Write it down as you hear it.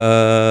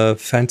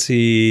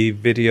fancy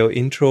video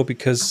intro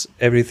because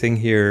everything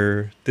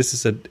here, this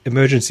is an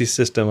emergency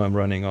system I'm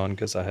running on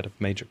because I had a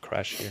major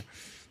crash here.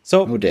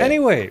 So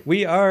anyway,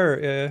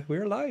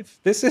 we're live.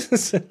 This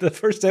is the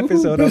first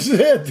episode. This is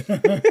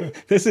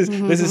it. This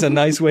is a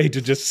nice way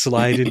to just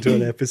slide into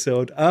an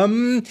episode.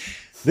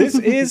 This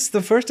is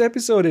the first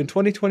episode in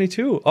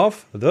 2022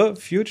 of The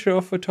Future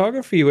of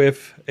Photography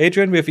with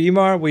Adrian, we have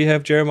Imar, we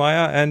have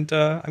Jeremiah, and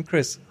I'm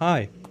Chris.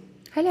 Hi.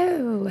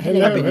 Hello.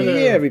 Happy New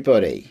Year,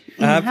 everybody.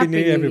 Happy New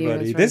Year,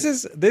 everybody. This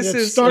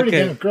is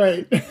starting out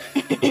great.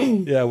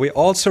 Yeah, we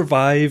all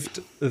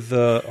survived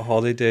the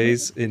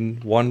holidays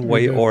in one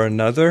way or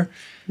another,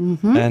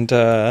 and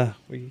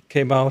we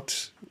came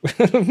out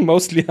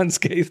mostly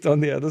unscathed on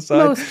the other side.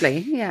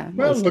 Mostly, yeah.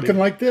 Well, looking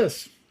like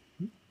this.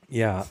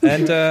 Yeah,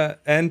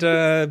 and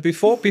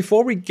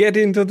before we get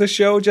into the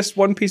show, just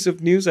one piece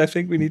of news. I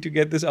think we need to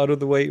get this out of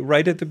the way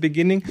right at the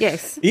beginning.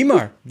 Yes.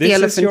 Imar,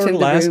 this is your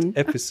last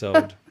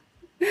episode.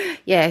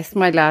 Yes,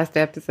 my last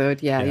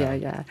episode.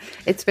 Yeah.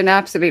 It's been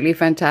absolutely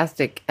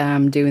fantastic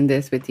doing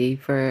this with you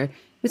it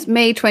was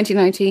May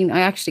 2019.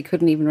 I actually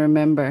couldn't even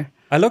remember.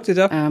 I looked it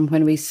up.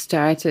 When we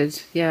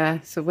started.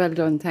 Yeah, so well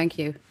done. Thank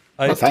you.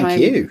 Thank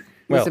you.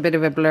 It was a bit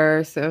of a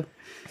blur, so...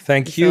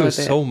 Thank you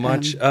so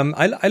much.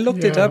 I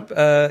looked it up.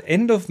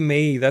 End of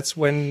May, that's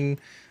when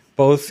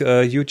both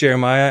you,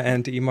 Jeremiah,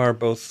 and Imar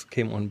both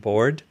came on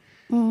board,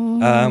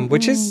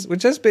 which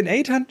has been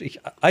 800.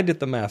 I did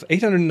the math.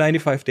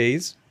 895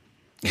 days,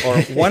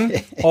 or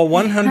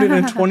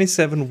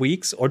 127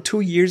 weeks, or 2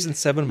 years and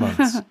 7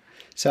 months.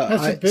 So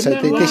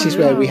this is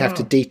where we have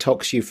to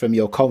detox you from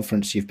your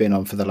conference you've been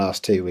on for the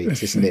last 2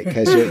 weeks, isn't it?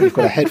 Because you've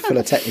got a head full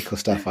of technical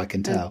stuff, I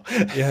can tell.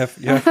 You have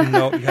no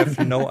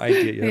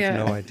idea. You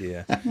have no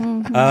idea.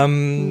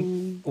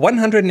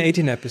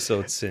 118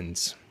 episodes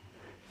since.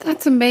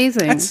 That's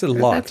amazing. That's a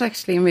lot. That's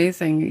actually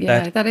amazing.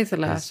 Yeah, that is a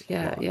lot.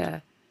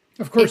 Yeah.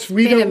 Of course,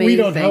 we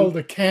don't hold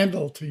a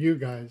candle to you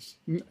guys,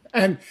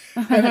 and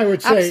I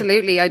would say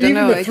absolutely. I don't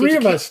even know. The three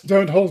of us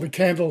don't hold a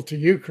candle to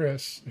you,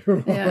 Chris.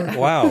 Yeah.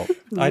 Wow,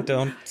 I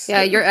don't.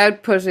 Yeah, your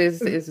output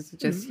is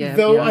just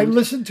Though beyond. I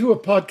listened to a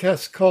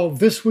podcast called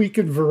This Week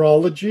in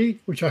Virology,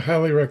 which I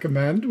highly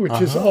recommend,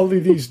 which is all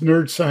of these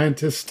nerd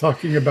scientists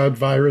talking about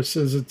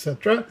viruses,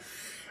 etc.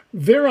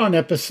 They're on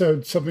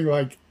episode something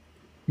like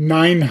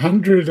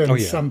 900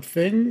 and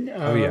something.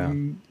 Yeah.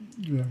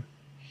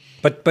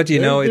 But you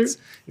know, it's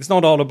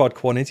not all about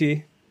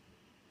quantity.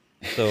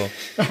 So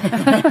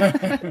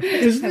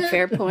Isn't it?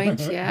 Fair point,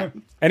 yeah.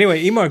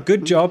 Anyway, Imar,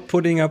 good job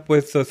putting up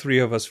with the three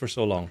of us for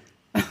so long.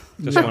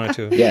 Just wanted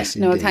to. Yes,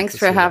 no, indeed. thanks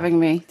for having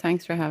me.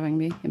 Thanks for having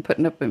me and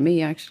putting up with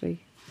me,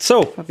 actually.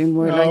 So probably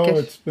more like it.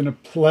 It's been a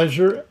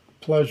pleasure.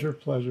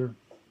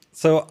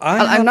 So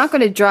I'm not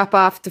going to drop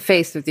off the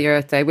face of the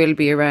earth. I will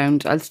be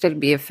around. I'll still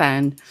be a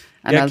fan,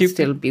 and I'll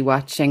still be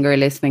watching or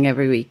listening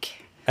every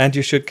week. And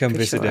you should come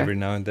visit every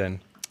now and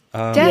then.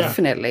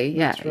 Definitely,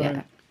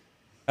 yeah.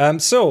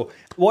 So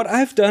what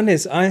I've done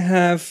is I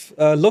have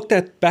looked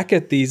back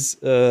at these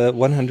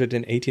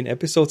 118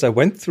 episodes. I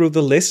went through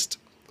the list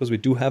because we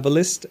do have a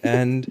list,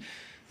 and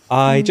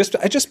I just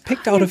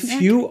picked out a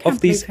few of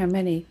these. How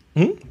many?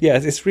 Yeah,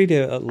 it's really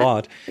a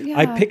lot.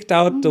 I picked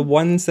out the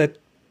ones that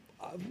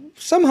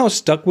somehow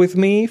stuck with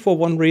me for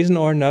one reason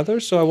or another.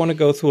 So I want to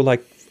go through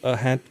like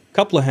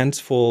couple of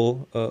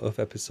handsful of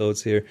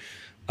episodes here.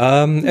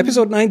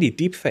 Episode 90,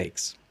 deep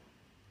fakes.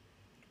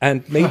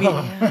 And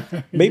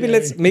maybe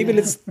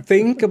let's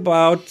think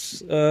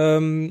about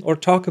or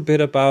talk a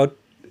bit about,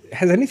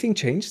 has anything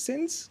changed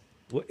since?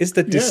 Is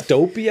the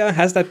dystopia,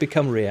 has that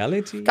become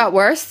reality? Got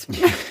worse.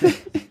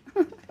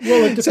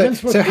 Well, it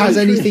depends. So has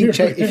anything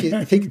changed?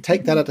 If you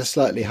take that at a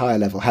slightly higher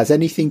level, has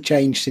anything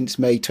changed since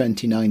May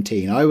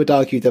 2019? I would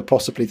argue that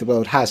possibly the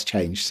world has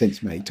changed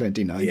since May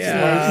 2019.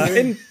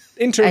 Yeah.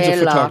 In terms of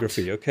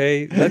photography,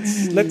 okay?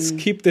 Let's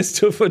keep this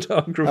to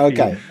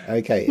photography.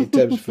 Okay. In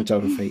terms of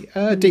photography,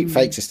 deep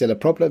fakes are still a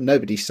problem.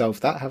 Nobody's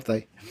solved that, have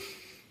they?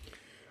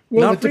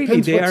 Well, Not it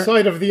depends really. what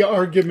side of the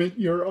argument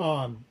you're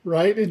on,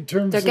 right? In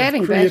terms of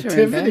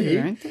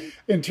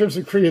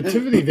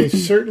creativity, they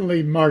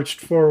certainly marched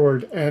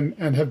forward and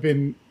have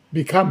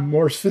become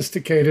more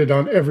sophisticated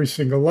on every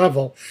single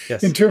level.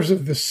 Yes. In terms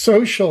of the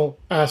social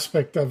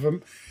aspect of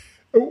them,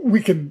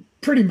 we can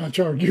pretty much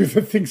argue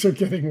that things are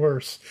getting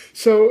worse.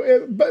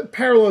 So, but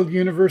parallel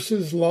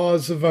universes,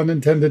 laws of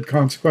unintended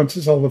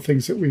consequences, all the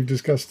things that we've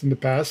discussed in the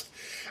past.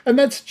 And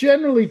that's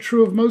generally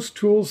true of most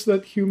tools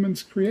that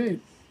humans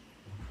create.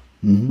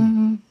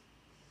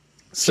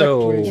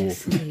 So,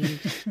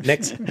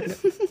 next,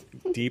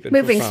 deep and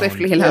moving profound.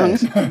 swiftly along.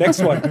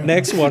 Next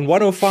one,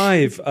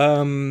 105.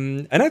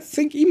 And I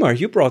think, Imar,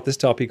 you brought this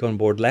topic on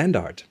board, land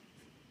art.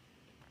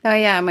 Oh,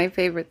 yeah, my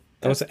favorite.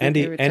 That was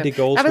Andy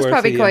Goldsworthy. That was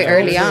probably quite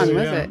early on,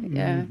 was it?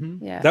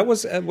 Mm-hmm. Yeah. That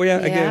was,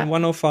 again,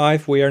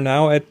 105. We are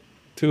now at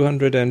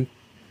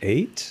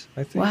 208,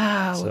 I think.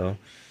 Wow. So,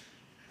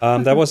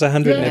 that was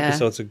 100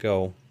 episodes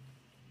ago.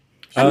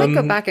 I might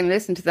go back and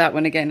listen to that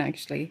one again,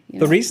 actually.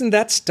 The reason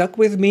that stuck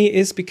with me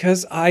is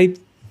because I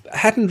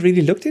hadn't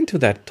really looked into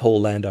that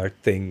whole land art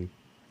thing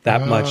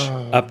that much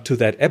up to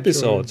that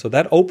episode. So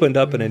that opened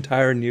up an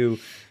entire new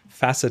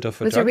facet of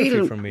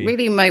photography for me.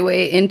 Really my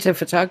way into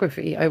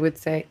photography, I would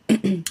say.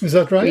 Is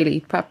that right?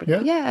 Really properly.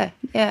 Yeah.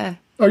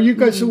 Are you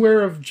guys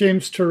aware of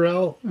James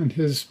Turrell and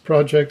his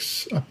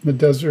projects up in the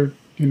desert,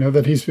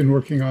 that he's been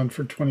working on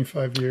for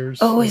 25 years?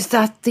 Oh, is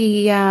that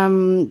the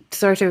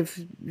sort of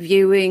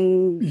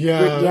viewing?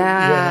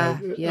 Yeah.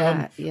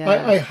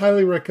 I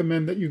highly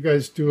recommend that you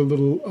guys do a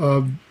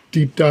little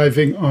deep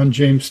diving on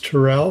James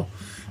Turrell,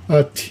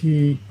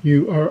 Turrell,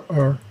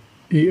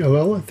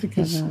 I think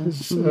is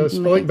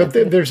spelling. But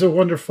there's a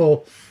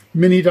wonderful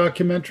mini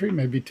documentary,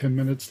 maybe 10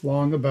 minutes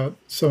long, about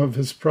some of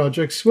his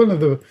projects. One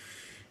of the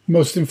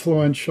most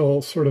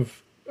influential sort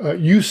of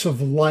use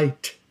of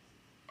light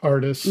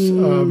artists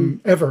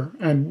ever,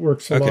 and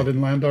works a lot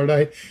in land art.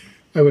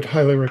 I would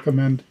highly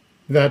recommend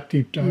that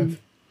deep dive.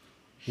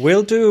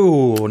 Will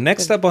do.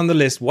 Next up on the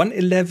list,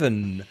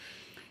 111.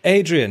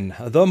 Adrian,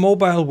 the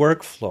mobile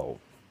workflow.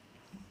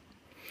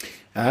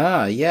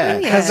 Yeah.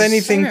 Has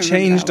anything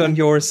changed on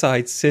your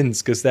side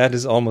since? Because that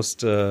is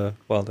almost,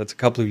 that's a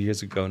couple of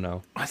years ago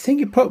now. I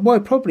think it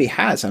probably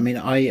has. I mean,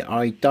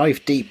 I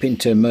dived deep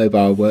into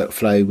mobile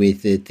workflow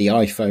with the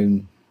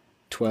iPhone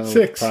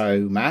 12 Pro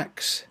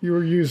Max. You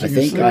were using, I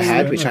think I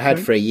had, which I had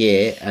for a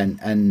year, and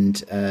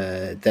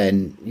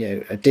then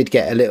I did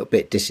get a little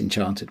bit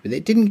disenchanted with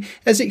it. Didn't,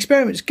 as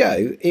experiments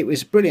go, it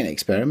was a brilliant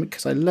experiment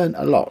because I learned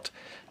a lot.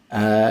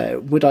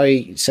 Would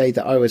I say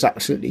that I was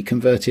absolutely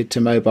converted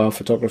to mobile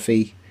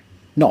photography?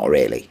 Not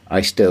really.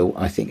 I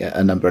think at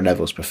a number of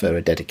levels prefer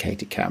a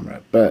dedicated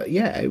camera. But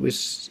yeah, it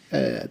was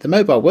the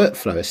mobile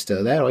workflow is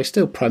still there. I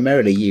still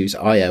primarily use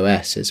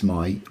iOS as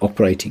my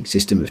operating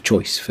system of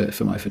choice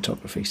for my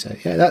photography. So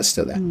yeah, that's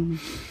still there.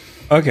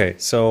 Okay,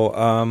 so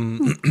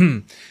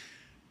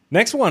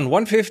next one,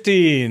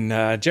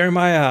 115.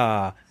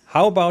 Jeremiah,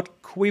 how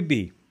about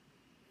Quibi?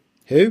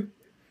 Who?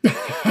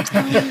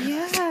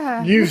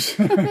 Use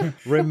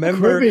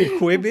remember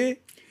Quibi?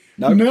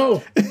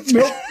 No.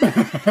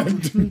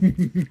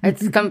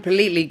 It's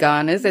completely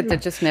gone, is it? They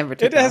just never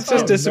took it has off.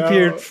 just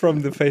disappeared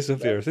from the face of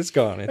the earth. It's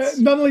gone.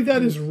 Not only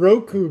that, is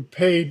Roku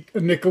paid a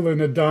nickel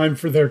and a dime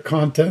for their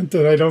content,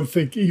 and I don't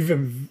think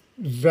even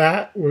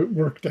that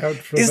worked out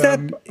for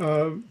them.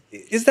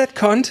 Is that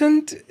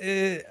content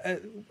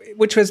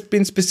which has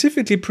been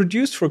specifically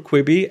produced for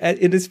Quibi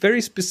in its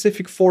very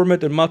specific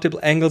format and multiple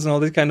angles and all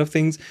these kind of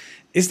things?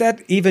 Is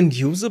that even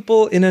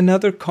usable in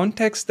another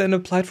context than a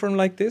platform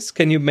like this?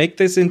 Can you make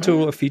this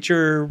into a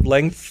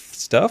feature-length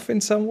stuff in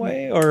some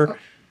way, or?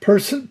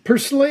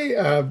 Personally,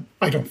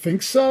 I don't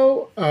think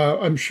so.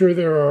 I'm sure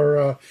there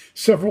are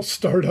several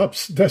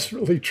startups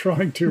desperately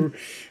trying to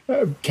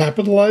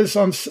capitalize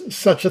on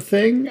such a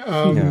thing.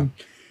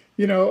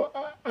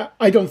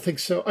 I don't think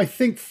so. I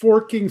think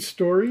forking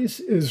stories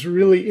is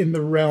really in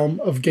the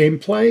realm of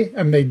gameplay,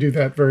 and they do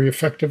that very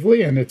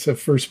effectively, and it's a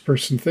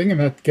first-person thing, and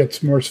that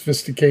gets more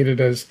sophisticated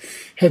as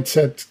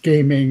headsets,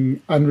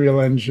 gaming,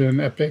 Unreal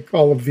Engine, Epic,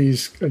 all of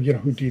these,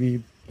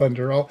 Houdini,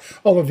 Blender,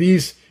 all of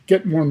these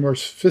get more and more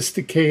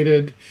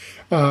sophisticated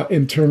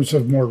in terms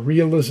of more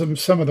realism.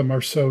 Some of them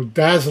are so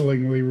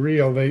dazzlingly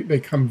real, they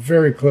come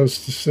very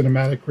close to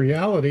cinematic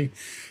reality.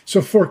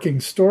 So forking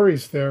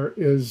stories there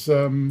is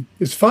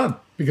fun,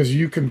 because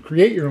you can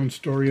create your own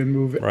story and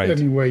move it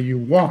any way you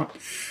want.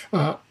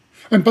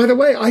 And by the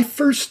way, I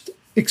first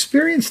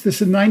experienced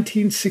this in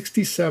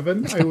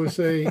 1967. I was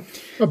a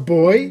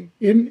boy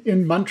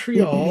in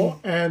Montreal,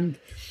 and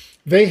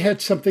they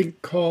had something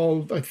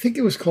called, I think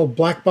it was called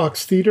Black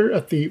Box Theater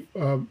at the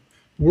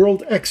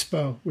World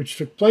Expo, which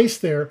took place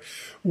there,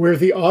 where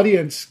the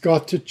audience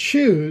got to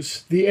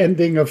choose the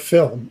ending of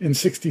film in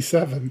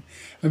 67.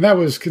 And that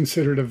was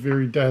considered a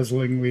very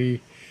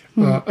dazzlingly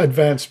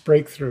advanced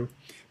breakthrough.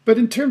 But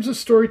in terms of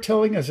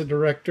storytelling as a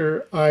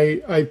director,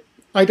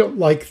 I don't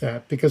like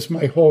that, because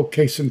my whole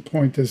case in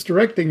point as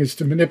directing is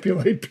to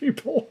manipulate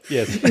people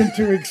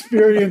into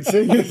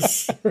experiencing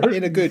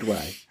in a good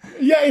way.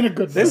 Yeah, in a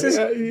good way.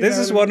 This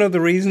is one of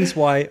the reasons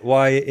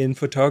why in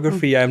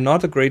photography I'm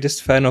not the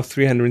greatest fan of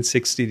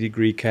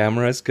 360-degree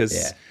cameras,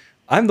 because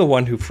I'm the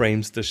one who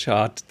frames the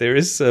shot. There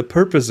is a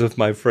purpose of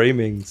my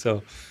framing,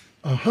 so...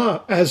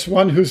 As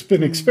one who's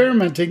been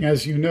experimenting,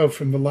 as you know,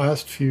 from the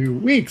last few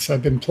weeks,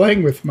 I've been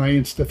playing with my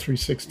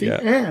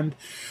Insta360, and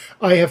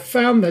I have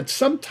found that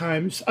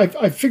sometimes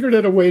I've figured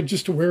out a way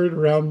just to wear it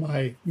around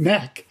my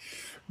neck,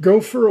 go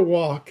for a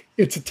walk,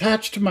 it's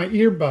attached to my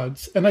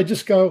earbuds, and I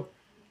just go,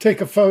 take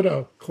a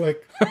photo,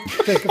 click,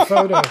 take a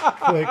photo,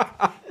 click,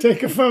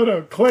 take a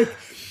photo, click.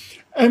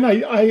 And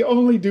I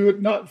only do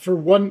it not for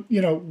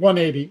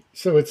 180,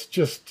 so it's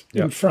just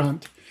in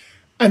front.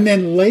 And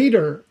then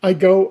later, I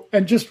go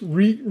and just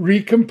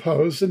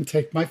recompose and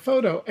take my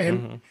photo.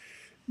 And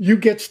you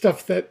get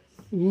stuff that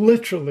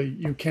literally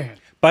you can't.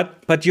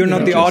 But you're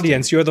not the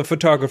audience. You're the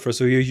photographer.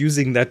 So you're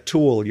using that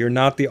tool. You're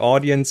not the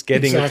audience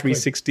getting a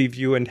 360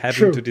 view and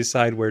having to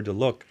decide where to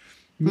look.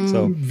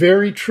 So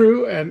very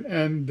true.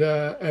 And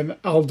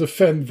I'll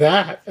defend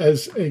that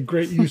as a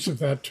great use of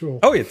that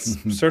tool. Oh, it's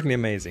certainly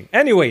amazing.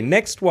 Anyway,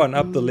 next one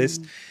up the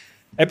list.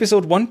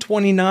 Episode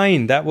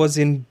 129, that was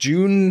in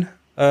June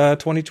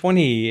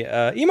 2020.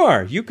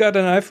 Emer, you got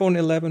an iPhone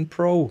 11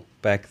 Pro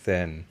back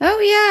then. Oh,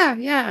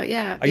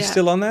 yeah. Are you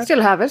still on that?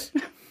 Still have it.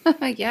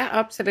 Yeah,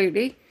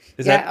 absolutely.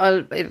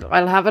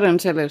 I'll have it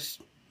until it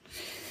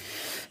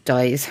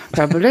dies,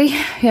 probably.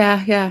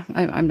 Yeah.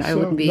 I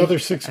wouldn't be. Another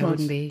 6 months. I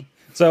wouldn't be.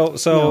 So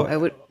No, I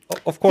would.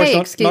 of course, Hey,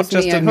 not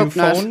just me, a I new hope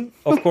not. phone.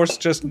 Of course,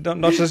 just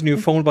not just a new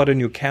phone, but a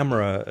new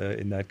camera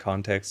in that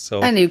context.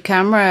 So A new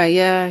camera,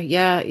 yeah.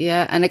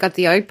 And I got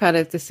the iPad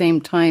at the same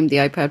time, the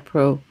iPad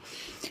Pro.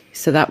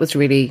 So that was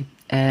really,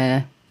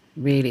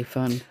 really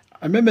fun.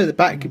 I remember that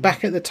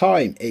back at the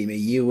time, Amy,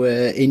 you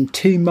were in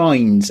two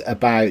minds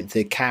about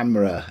the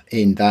camera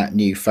in that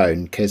new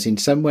phone, because in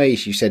some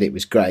ways you said it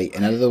was great,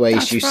 and other ways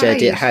That's you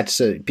said it right. had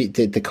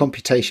the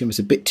computation was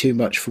a bit too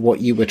much for what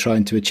you were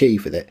trying to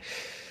achieve with it.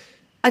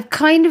 I've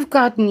kind of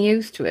gotten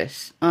used to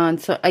it. And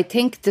so I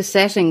think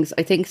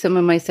some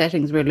of my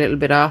settings were a little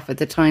bit off at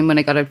the time when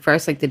I got it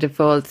first, like the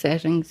default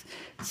settings.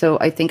 So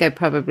I think I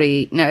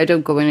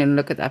don't go in and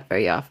look at that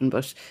very often,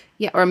 but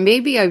yeah, or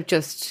maybe I've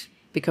just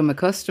become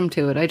accustomed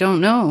to it. I don't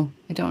know.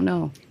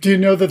 Do you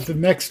know that the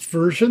next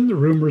version, the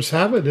rumors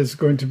have it, is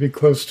going to be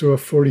close to a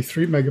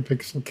 43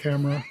 megapixel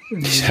camera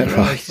in the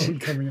iPhone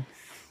coming in?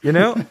 you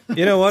know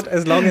what?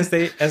 As long as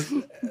they as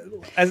long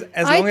I as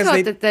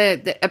thought they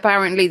that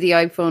apparently the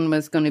iPhone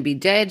was going to be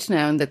dead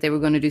now and that they were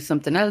going to do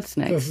something else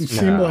next. Doesn't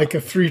seem like a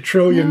 $3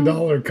 trillion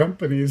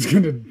company is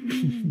going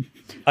to.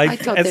 I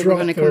thought they as, were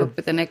going to come there. up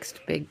with the next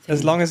big thing.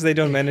 as long as they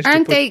don't manage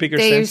Aren't to put they? bigger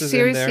They sensors in there.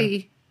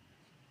 seriously.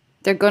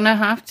 They're going to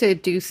have to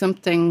do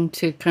something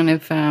to kind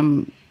of,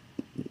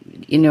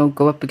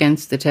 go up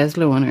against the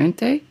Tesla one, aren't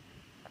they?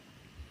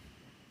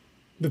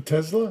 The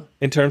Tesla?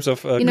 In terms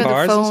of You know,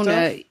 cars the phone.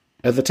 and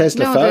stuff. The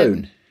Tesla No,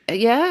 phone.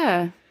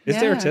 Yeah. Is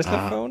there a yeah.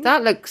 Tesla phone?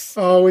 That looks.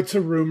 Oh, it's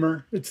a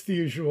rumor. It's the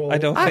usual. I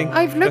don't think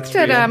I've looked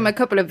at real. a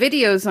couple of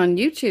videos on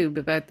YouTube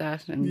about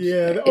that, and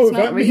Yeah. it's Oh,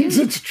 not that real. means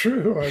it's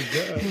true, I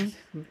guess.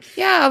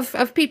 Yeah,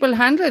 of people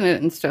handling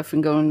it and stuff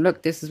and going,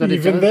 look, this is what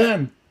Even it does.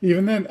 then,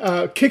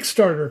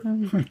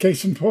 Kickstarter,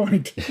 case in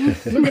point.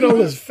 Look at all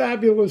those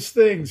fabulous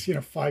things,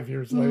 5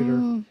 years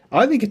later.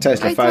 I think a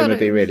Tesla I phone thought would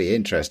be it- really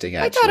interesting,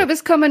 I actually. thought it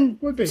was coming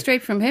Would be.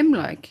 straight from him,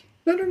 like.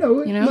 No.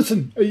 know?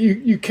 Listen,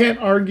 you can't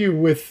argue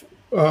with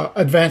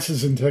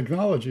advances in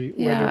technology.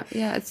 Yeah,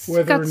 it's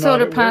whether got or not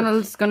solar it works.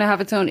 panels, going to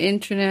have its own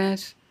internet.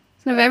 It's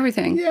going to have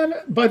everything. Yeah, and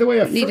by the way,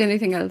 Don't need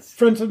anything else.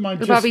 friends of mine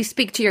It'll just probably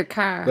speak to your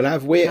car. Will it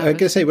have I'm going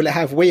to say, will it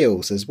have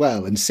wheels as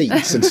well and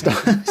seats and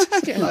stuff?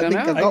 don't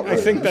know. I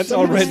think that's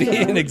already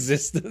in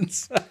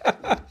existence.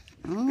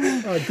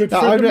 good No,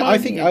 friend of I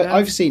mine. think Yeah.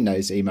 I've seen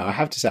those emails. I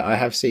have to say, I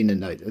have seen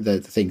the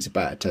things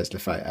about a Tesla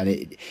phone, and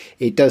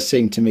it does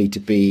seem to me to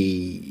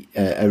be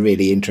a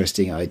really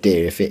interesting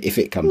idea if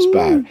it comes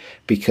about,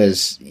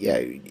 because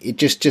it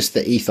just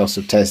the ethos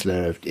of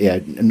Tesla of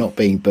not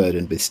being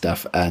burdened with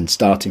stuff and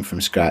starting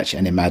from scratch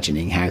and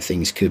imagining how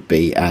things could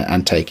be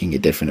and taking a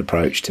different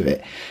approach to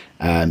it,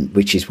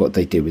 which is what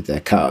they did with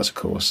their cars, of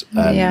course.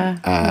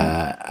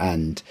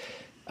 And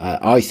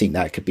I think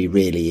that could be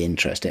really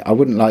interesting. I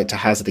wouldn't like to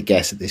hazard a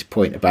guess at this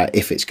point about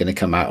if it's going to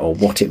come out or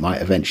what it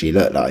might eventually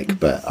look like,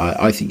 but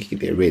I think it could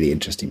be a really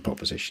interesting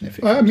proposition. If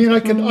it I mean, I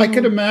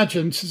could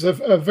imagine. Since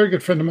a very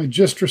good friend of mine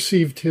just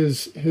received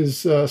his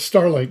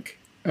Starlink,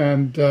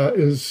 and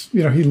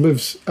he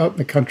lives out in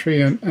the country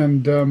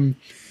and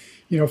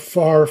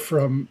far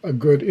from a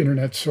good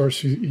internet source.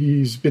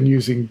 He's been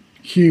using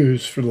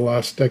Hughes for the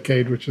last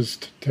decade, which is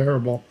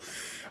terrible.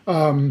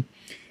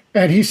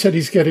 And he said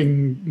he's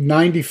getting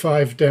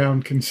 95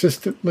 down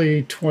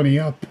consistently, 20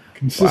 up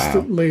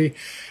consistently. Wow.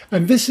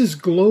 And this is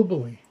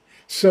globally.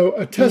 So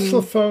a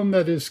Tesla phone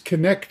that is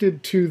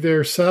connected to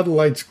their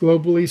satellites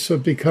globally, so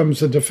it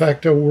becomes a de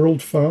facto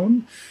world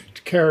phone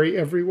to carry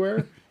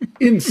everywhere.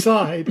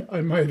 Inside,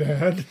 I might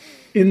add,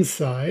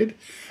 that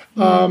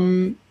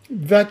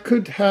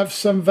could have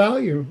some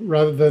value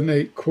rather than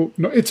a quote.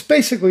 No, it's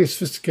basically a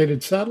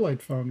sophisticated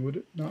satellite phone, would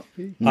it not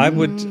be? I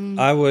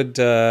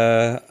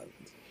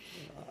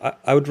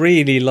would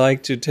really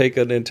like to take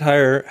an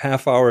entire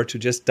half hour to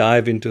just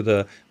dive into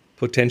the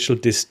potential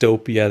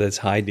dystopia that's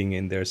hiding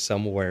in there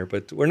somewhere,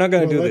 but we're not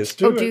going to do this.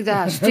 Do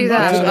that. Do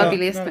that. I'll be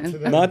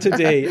listening. Not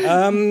today.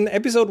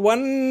 Episode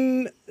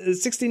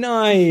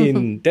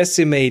 169,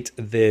 Decimate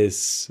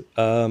This.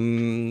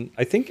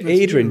 I think,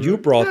 Adrian, you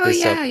brought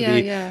this up.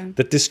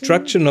 The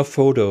destruction of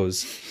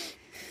photos.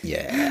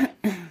 Yeah,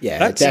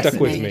 that stuck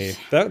with me.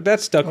 That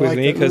stuck with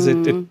me because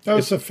that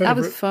was a favorite.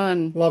 That was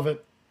fun. Love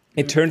it.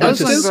 It turned Those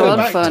into ones were so all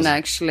much. fun,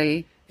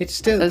 actually. It's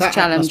still Those that app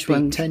challenge must be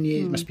ones. 10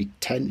 years, must be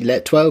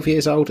 12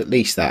 years old at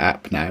least, that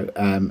app now.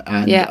 And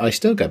I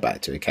still go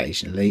back to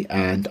occasionally,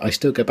 and I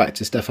still go back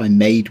to stuff I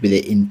made with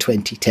it in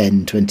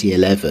 2010,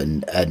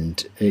 2011,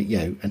 and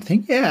and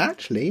think,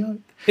 actually,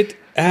 It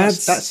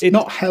adds that's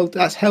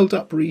held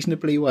up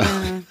reasonably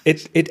well.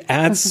 It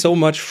adds so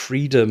much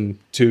freedom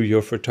to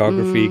your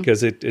photography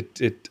because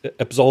it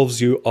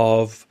absolves you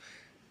of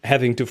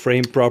having to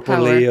frame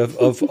properly of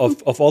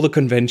all the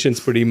conventions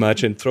pretty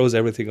much, and throws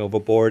everything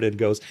overboard and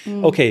goes,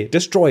 okay,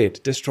 destroy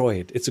it.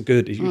 It's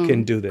good. You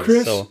can do this.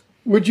 Chris,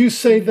 would you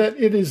say that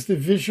it is the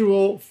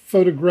visual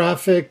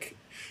photographic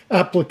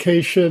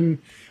application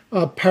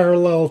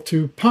parallel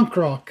to punk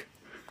rock?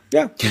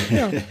 Yeah.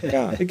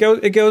 It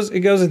goes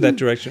in that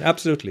direction.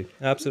 Absolutely.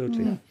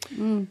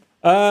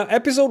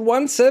 Episode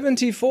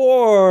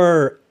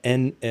 174,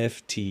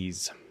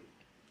 NFTs.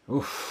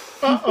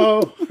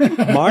 Uh-oh.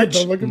 March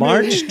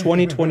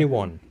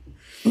 2021.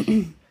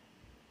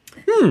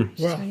 Well,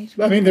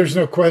 I mean, there's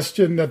no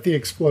question that the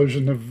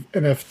explosion of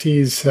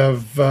NFTs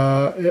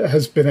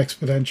has been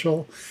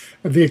exponential.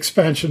 The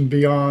expansion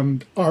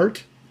beyond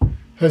art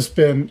has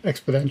been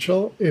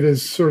exponential. It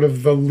is sort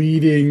of the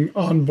leading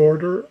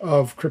onboarder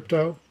of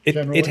crypto.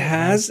 It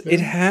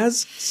has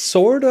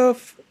sort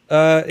of,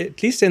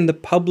 at least in the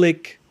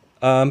public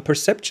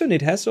perception,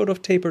 it has sort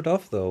of tapered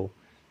off, though.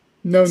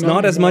 No, it's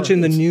not as much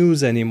in the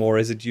news anymore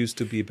as it used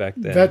to be back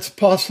then. That's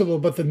possible,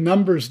 but the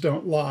numbers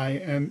don't lie,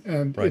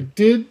 and right. It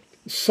did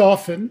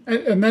soften,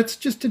 and that's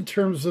just in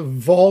terms of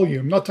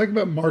volume. Not talking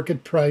about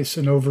market price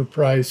and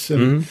overprice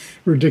and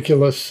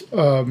ridiculous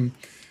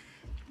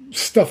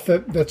stuff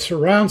that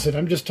surrounds it.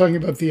 I'm just talking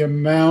about the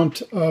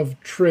amount of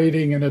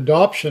trading and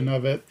adoption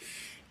of it.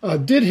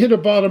 Did hit a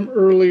bottom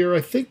earlier,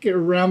 I think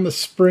around the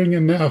spring,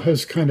 and now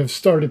has kind of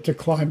started to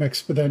climb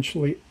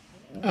exponentially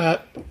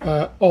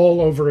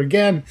all over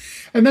again.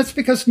 And that's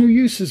because new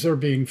uses are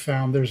being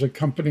found. There's a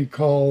company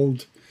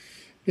called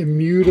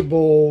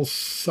Immutable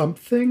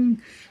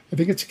something. I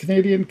think it's a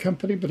Canadian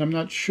company, but I'm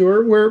not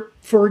sure. Where,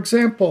 for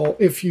example,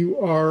 if you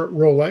are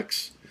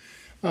Rolex,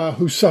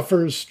 who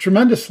suffers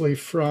tremendously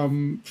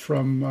from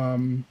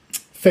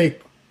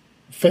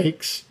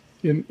fakes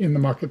in the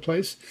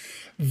marketplace,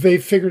 they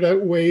figured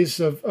out ways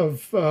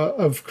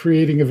of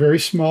creating a very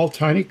small,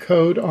 tiny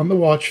code on the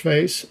watch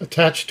face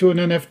attached to an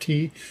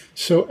NFT,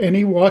 so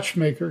any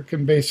watchmaker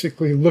can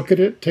basically look at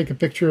it, take a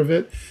picture of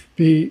it,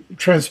 be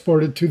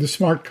transported to the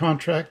smart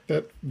contract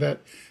that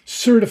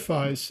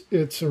certifies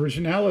its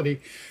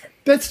originality.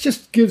 That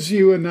just gives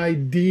you an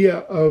idea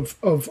of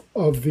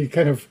the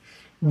kind of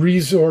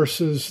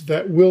resources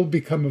that will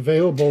become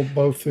available,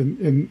 both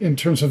in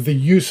terms of the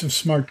use of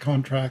smart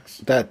contracts.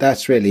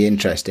 That's really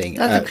interesting.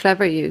 That's a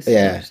clever use.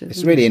 Yeah,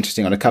 it's really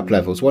interesting on a couple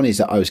levels. One is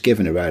that I was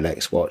given a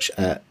Rolex watch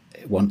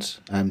once.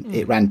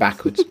 It ran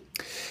backwards.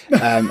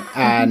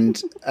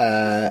 And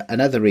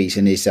another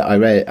reason is that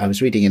I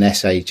was reading an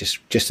essay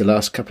just the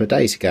last couple of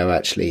days ago,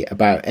 actually,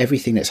 about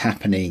everything that's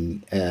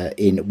happening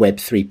in Web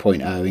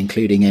 3.0,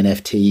 including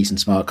NFTs and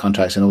smart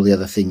contracts and all the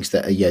other things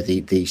that are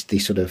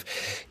these sort of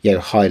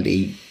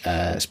highly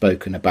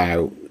spoken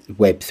about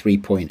Web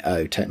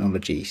 3.0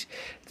 technologies.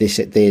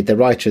 The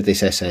writer of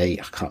this essay,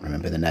 I can't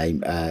remember the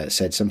name,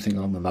 said something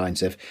along the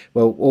lines of,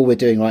 well, all we're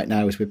doing right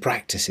now is we're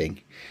practicing.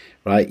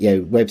 Right,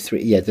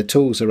 Web3, the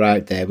tools are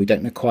out there. We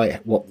don't know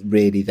quite what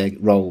really the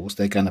roles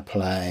they're going to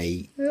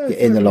play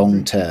in the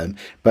long term,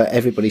 but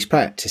everybody's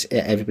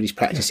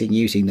practicing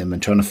using them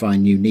and trying to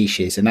find new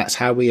niches, and that's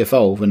how we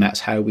evolve, and that's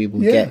how we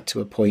will get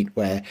to a point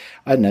where,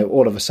 I don't know,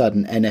 all of a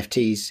sudden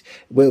NFTs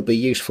will be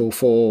useful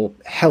for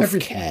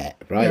healthcare,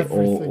 right?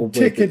 Or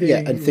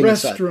ticketing, and things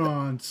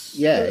restaurants,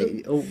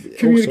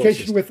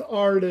 communication with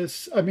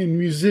artists,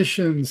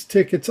 musicians,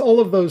 tickets, all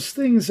of those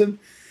things. And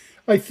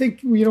I think,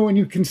 when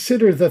you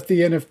consider that the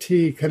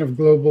NFT kind of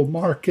global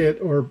market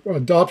or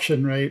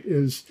adoption rate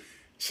is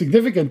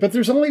significant, but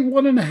there's only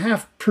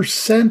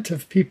 1.5%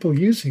 of people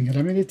using it.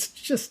 It's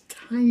just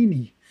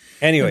tiny.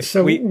 Anyway, and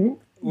so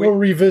we'll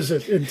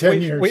revisit in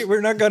 10 years.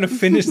 We're not going to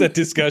finish that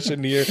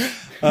discussion here.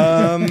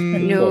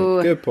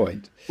 No. Good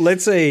point.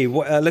 Let's see.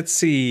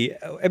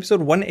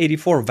 Episode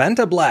 184,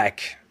 Vanta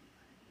Black.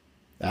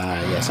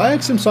 Yes, I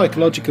had some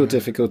psychological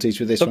difficulties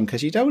with this one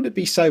because you don't want to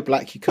be so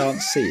black you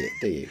can't see it,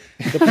 do you?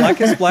 The black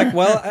is black.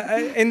 Well,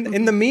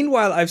 in the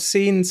meanwhile, I've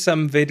seen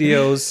some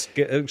videos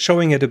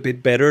showing it a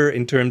bit better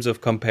in terms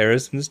of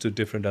comparisons to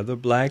different other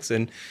blacks.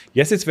 And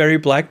yes, it's very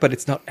black, but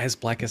it's not as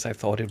black as I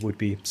thought it would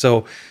be.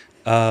 So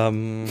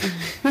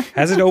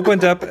has it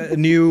opened up a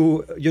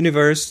new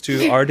universe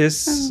to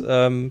artists?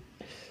 A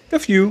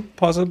few,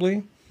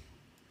 possibly.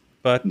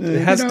 But it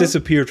has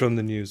disappeared from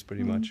the news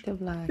pretty much.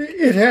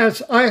 It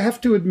has. I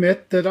have to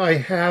admit that I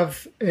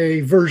have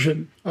a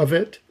version of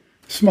it,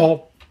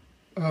 small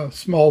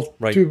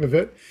tube of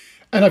it,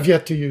 and I've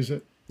yet to use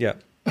it. Yeah.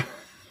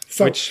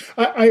 So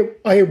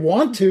I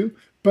want to,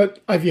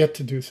 but I've yet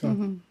to do so.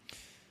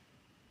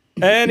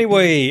 Mm-hmm.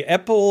 Anyway,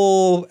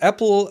 Apple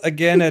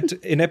again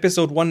in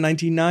episode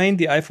 199,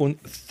 the iPhone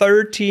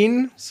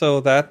 13. So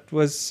that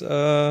was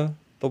the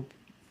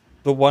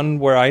one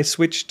where I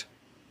switched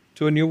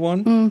to a new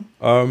one.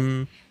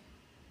 All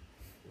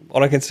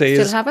I can say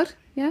Still is have it?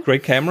 Yeah.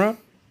 Great camera.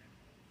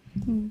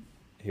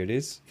 Here it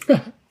is.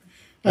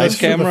 Nice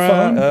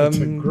camera. It's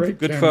a great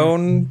good camera.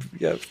 phone.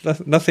 Yeah,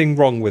 nothing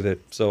wrong with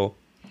it. So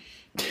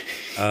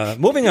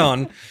moving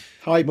on.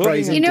 High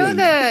praise You know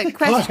indeed. the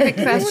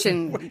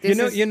question. This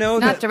is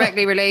not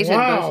directly related,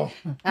 Wow.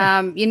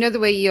 but you know the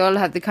way you all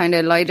had the kind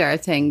of LiDAR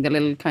thing, the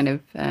little kind of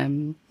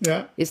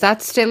Yeah. is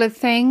that still a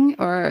thing,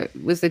 or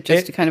was it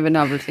just a kind of a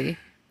novelty?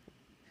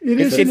 It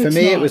is. For and it's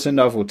me, not. it was a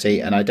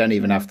novelty, and I don't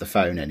even have the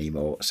phone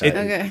anymore. So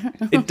Okay.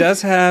 It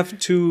does have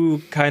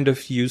two kind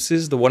of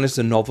uses. The one is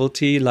the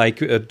novelty, like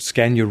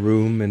scan your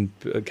room and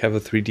have a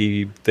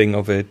 3D thing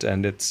of it,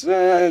 and it's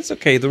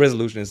okay. The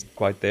resolution is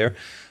quite there.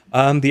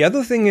 The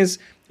other thing is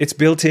it's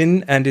built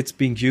in and it's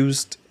being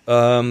used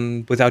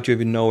without you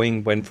even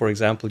knowing when, for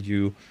example,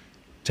 you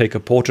take a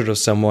portrait of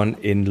someone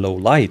in low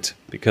light,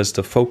 because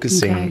the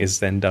focusing is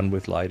then done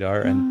with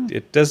LiDAR and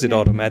it does it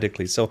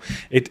automatically. So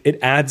it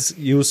adds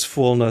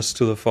usefulness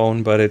to the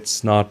phone, but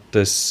it's not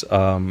this...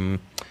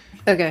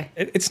 Okay.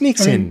 It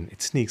sneaks in.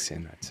 It sneaks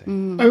in, I'd say. I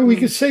mean, we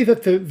could say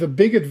that the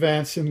big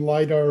advance in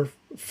LiDAR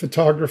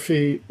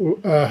photography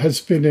has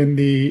been in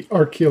the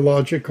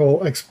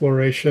archaeological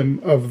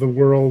exploration of the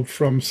world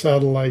from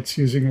satellites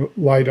using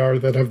LiDAR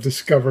that have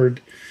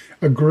discovered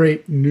a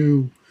great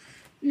new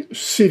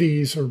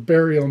cities or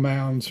burial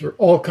mounds or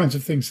all kinds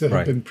of things that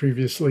have been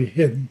previously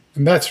hidden.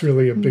 And that's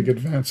really a big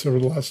advance over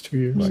the last 2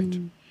 years. Right.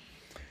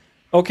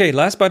 Okay,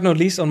 last but not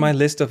least on my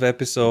list of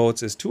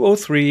episodes is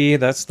 203.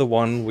 That's the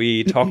one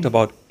we talked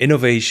about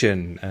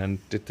innovation and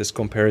did this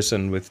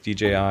comparison with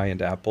DJI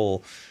and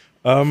Apple,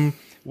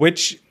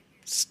 which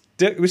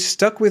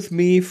stuck with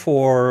me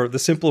for the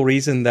simple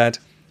reason that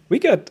we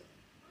got,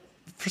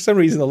 for some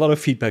reason, a lot of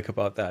feedback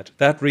about that.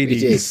 That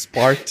really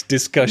sparked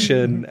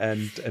discussion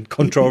and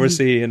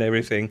controversy and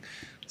everything.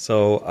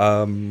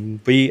 So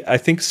we, I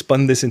think,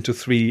 spun this into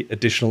 3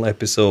 additional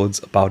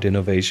episodes about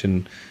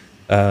innovation,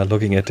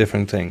 looking at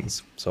different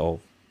things.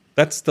 So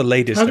that's the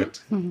latest that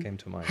came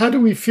to mind. How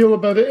do we feel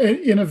about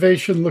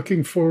innovation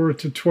looking forward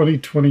to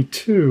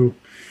 2022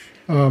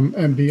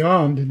 and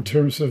beyond in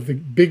terms of the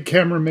big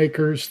camera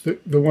makers,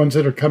 the ones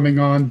that are coming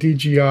on,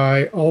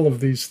 DJI, all of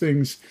these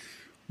things?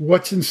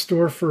 What's in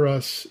store for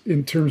us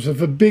in terms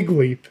of a big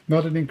leap,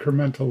 not an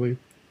incremental leap?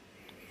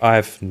 I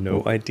have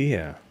no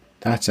idea.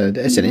 That's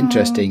an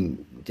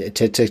interesting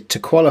to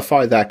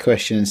qualify that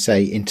question and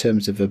say in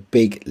terms of a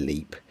big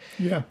leap.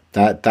 Yeah,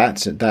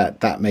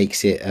 that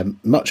makes it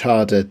much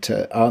harder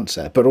to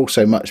answer, but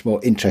also much more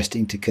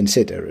interesting to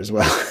consider as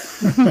well.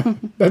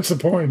 that's the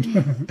point.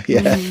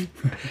 Yeah.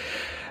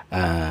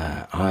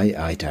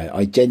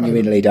 I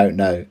genuinely don't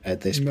know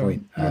at this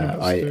point.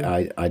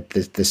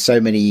 There's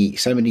so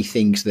many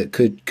things that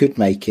could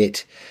make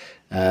it,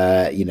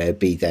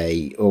 be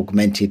they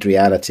augmented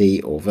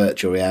reality or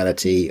virtual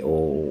reality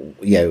or,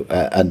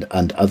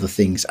 and other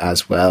things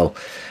as well.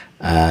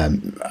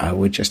 I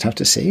would just have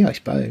to see, I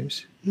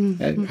suppose,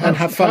 and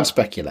have fun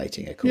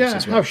speculating, of course. Yeah,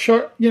 as well.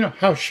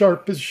 how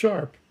sharp is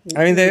sharp?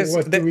 I mean,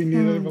 what do we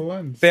need out of a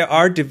lens? There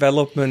are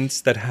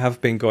developments that have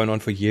been going on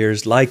for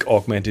years, like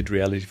augmented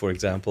reality, for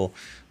example,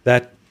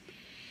 that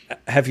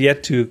have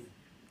yet to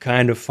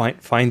kind of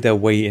find their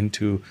way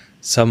into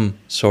some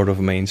sort of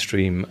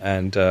mainstream.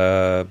 And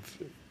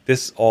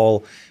this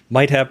all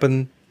might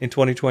happen in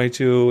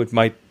 2022. It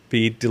might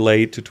be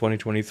delayed to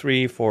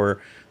 2023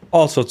 for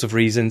all sorts of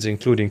reasons,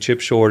 including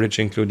chip shortage,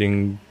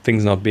 including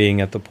things not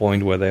being at the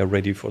point where they're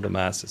ready for the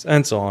masses,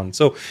 and so on.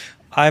 So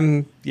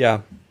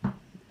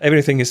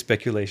everything is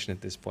speculation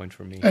at this point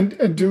for me. And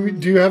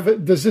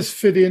does this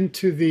fit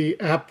into the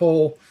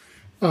Apple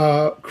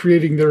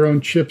creating their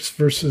own chips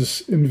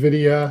versus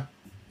NVIDIA,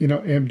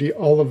 AMD,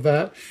 all of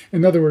that?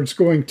 In other words,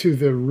 going to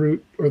the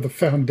root or the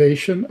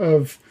foundation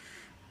of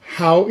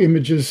how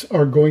images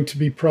are going to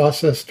be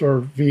processed, or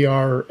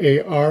VR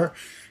or AR,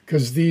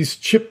 because these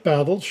chip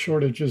battles,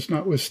 shortages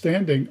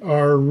notwithstanding,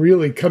 are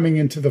really coming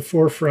into the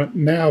forefront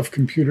now of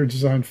computer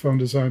design, phone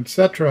design,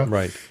 etc.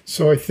 Right.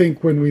 So I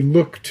think when we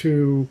look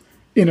to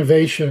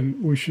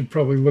innovation, we should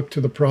probably look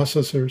to the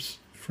processors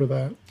for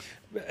that.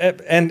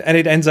 And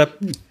it ends up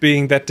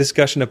being that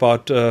discussion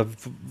about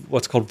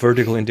what's called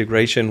vertical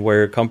integration,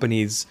 where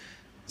companies,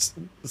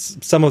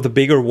 some of the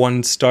bigger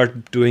ones,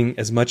 start doing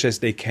as much as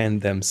they can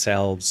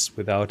themselves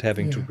without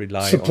having to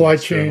rely supply on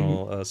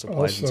external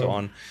supplies and so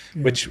on,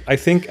 which I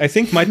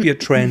think might be a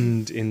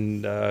trend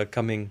in the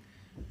coming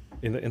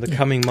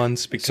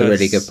months. Because it's a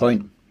really good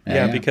point.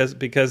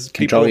 Because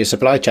control your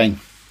supply chain.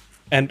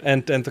 And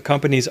the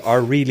companies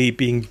are really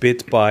being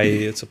bit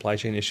by supply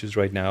chain issues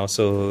right now.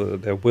 So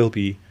there will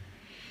be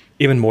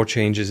even more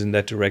changes in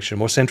that direction,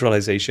 more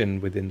centralization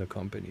within the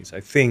companies,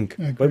 I think.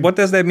 But what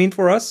does that mean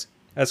for us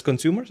as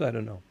consumers? I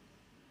don't know.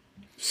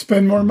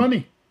 Spend more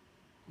money.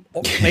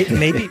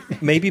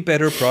 Maybe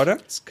better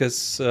products,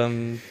 because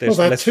there's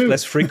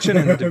less friction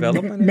in the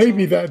development.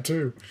 Maybe that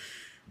too.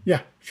 Yeah,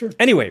 sure.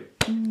 Anyway,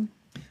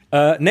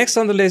 next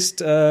on the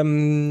list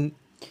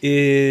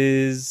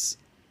is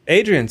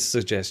Adrian's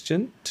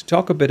suggestion to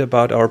talk a bit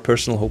about our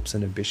personal hopes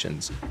and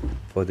ambitions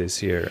for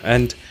this year.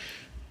 And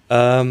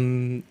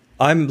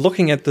I'm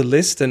looking at the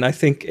list, and I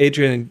think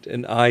Adrian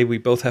and we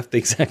both have the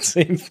exact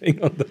same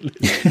thing on the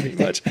list,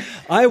 pretty much.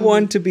 I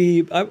want to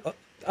be...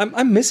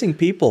 I'm missing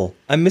people.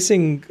 I'm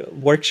missing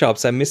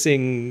workshops. I'm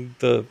missing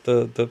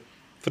the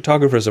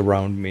photographers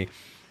around me,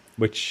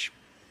 which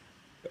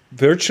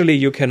virtually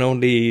you can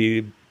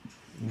only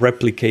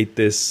replicate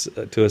this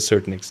to a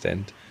certain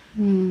extent.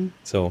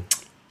 So.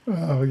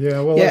 Oh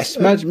yeah, well yes,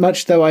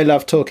 much though I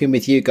love talking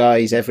with you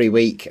guys every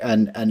week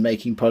and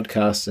making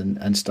podcasts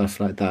and stuff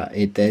like that.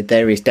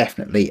 There is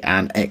definitely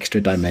an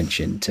extra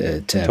dimension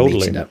to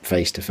meeting up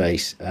face to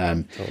face,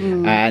 and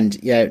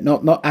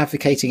not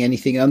advocating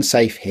anything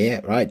unsafe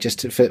here, right?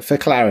 Just for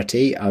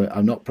clarity,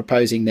 I'm not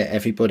proposing that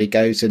everybody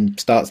goes and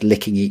starts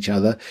licking each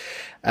other.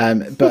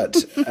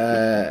 But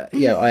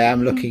I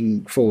am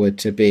looking forward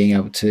to being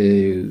able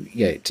to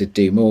to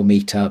do more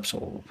meetups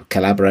or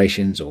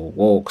collaborations or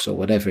walks or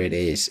whatever it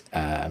is,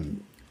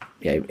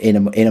 in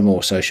a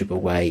more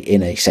sociable way,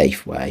 in a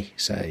safe way.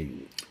 So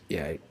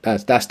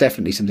that's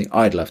definitely something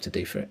I'd love to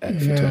do for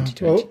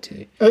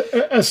 2022. Well,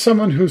 as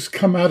someone who's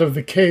come out of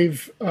the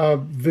cave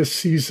this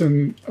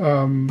season,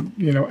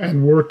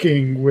 and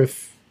working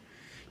with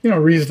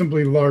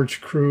reasonably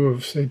large crew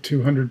of say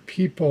 200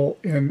 people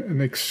in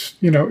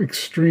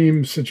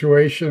extreme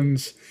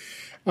situations,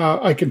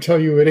 I can tell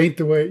you it ain't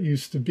the way it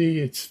used to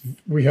be.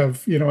 We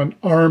have an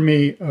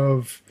army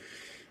of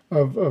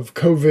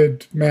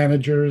COVID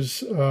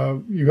managers.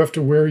 You have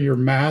to wear your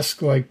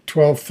mask like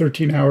 12,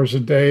 13 hours a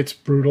day. It's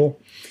brutal.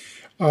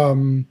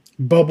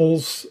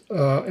 Bubbles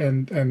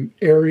and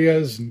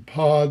areas and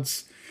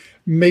pods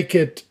make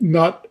it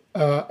not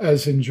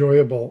as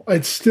enjoyable.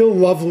 It's still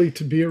lovely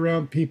to be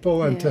around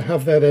people and to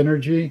have that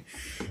energy,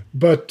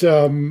 but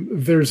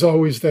there's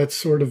always that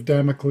sort of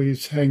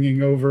Damocles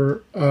hanging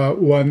over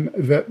one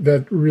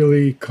that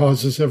really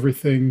causes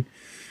everything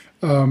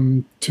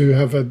to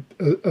have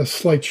a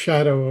slight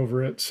shadow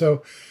over it.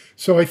 So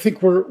I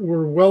think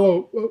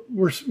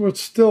we're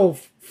still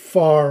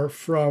far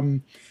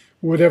from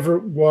whatever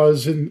it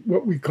was in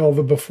what we call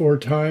the before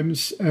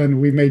times, and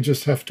we may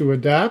just have to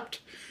adapt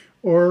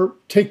or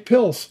take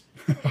pills.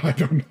 I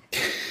don't know.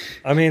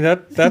 I mean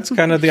that's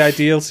kind of the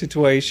ideal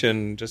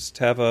situation. Just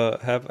have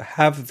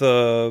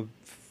the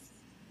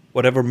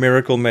whatever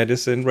miracle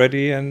medicine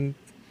ready, and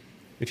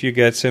if you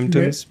get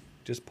symptoms,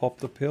 just pop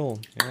the pill.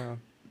 Yeah.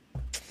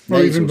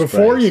 Or even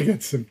before you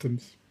get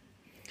symptoms.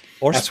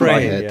 Or that's spray.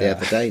 What I heard the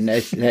other day. No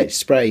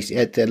sprays.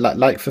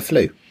 Like for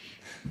flu.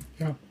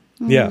 Yeah.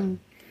 Yeah.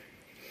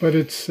 But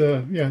it's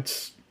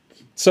it's.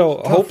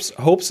 So tough.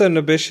 hopes and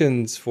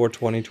ambitions for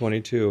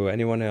 2022.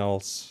 Anyone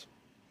else?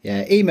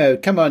 Yeah, Emo,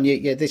 come on!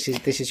 This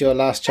is your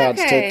last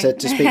chance to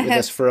speak with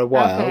us for a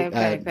while.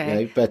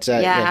 Okay.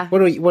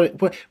 What are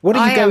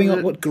you going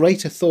on? What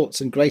greater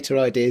thoughts and greater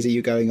ideas are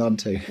you going on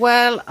to?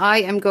 Well,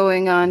 I am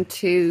going on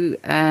to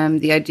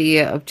the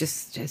idea of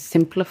just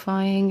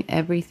simplifying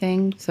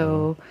everything.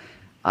 So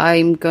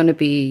I'm going to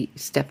be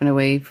stepping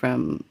away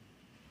from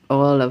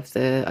all of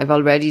the. I've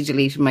already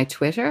deleted my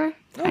Twitter.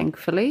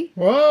 Thankfully.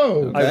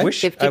 Whoa! Okay. I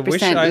wish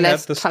 50% I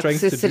less had the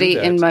strength to do toxicity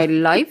that. in my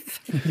life,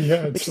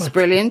 Which is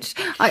brilliant.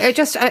 I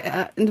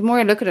the more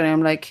I look at it,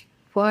 I'm like,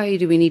 why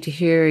do we need to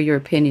hear your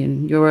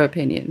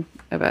opinion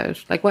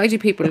about? Like, why do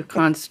people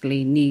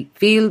constantly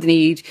feel the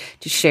need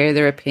to share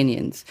their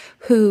opinions?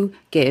 Who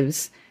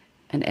gives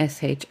an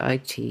SHIT?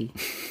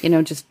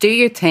 Just do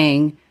your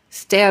thing,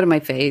 stay out of my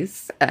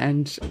face,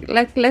 and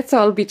let's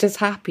all be just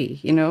happy.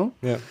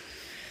 Yeah.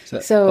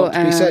 So what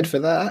to be said for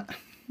that.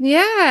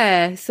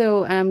 Yeah,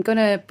 so I'm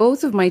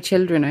both of my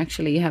children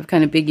actually have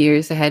kind of big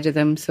years ahead of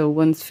them. So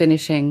one's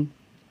finishing,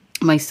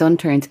 my son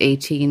turns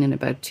 18 in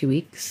about 2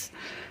 weeks.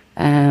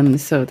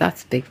 So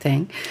that's a big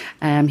thing.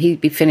 He'd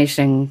be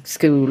finishing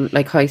school,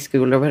 like high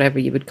school or whatever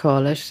you would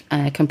call it,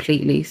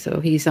 completely.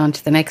 So he's on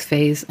to the next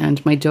phase.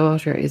 And my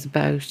daughter is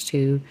about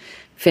to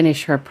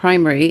finish her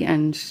primary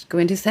and go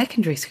into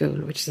secondary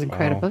school, which is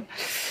incredible. Wow.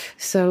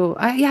 So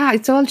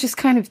it's all just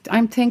kind of,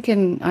 I'm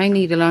thinking I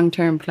need a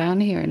long-term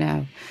plan here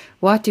now.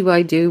 What do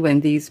I do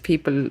when these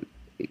people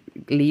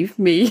leave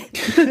me?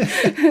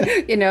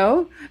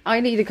 I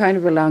need a kind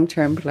of a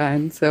long-term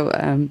plan. So,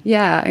 I'm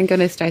going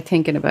to start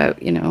thinking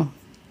about,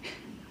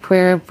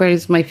 where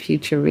does my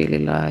future really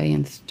lie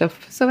and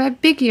stuff. So I have a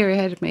big year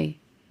ahead of me.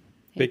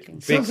 Big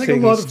Sounds like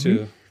things a lot of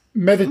too.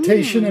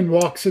 Meditation and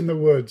walks in the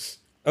woods.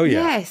 Oh,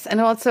 yeah. Yes, and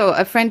also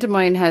a friend of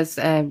mine has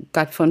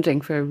got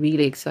funding for a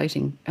really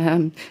exciting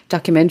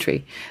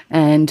documentary.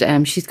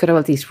 And she's got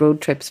all these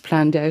road trips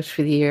planned out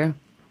for the year.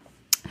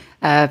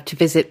 To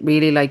visit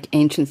really like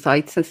ancient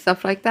sites and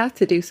stuff like that,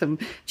 to do some.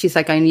 She's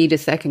like, I need a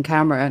second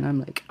camera, and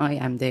I'm like, I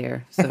am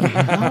there. So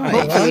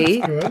hopefully,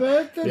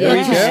 That's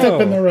a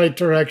step in the right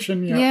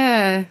direction.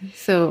 Yeah.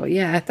 So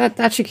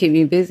that should keep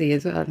me busy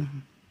as well.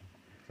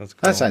 That's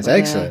cool. That sounds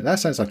excellent. That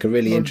sounds like a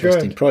really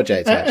interesting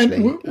project,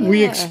 actually. And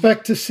we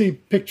expect to see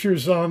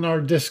pictures on our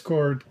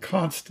Discord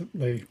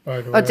constantly, by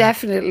the way. Oh,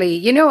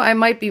 definitely. I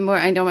might be more.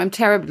 I know I'm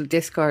terrible at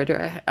Discord,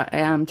 or I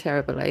am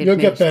terrible. I admit, You'll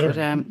get better.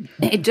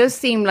 But, it does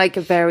seem like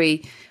a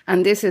very,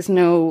 and this is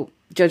no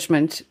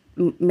judgment,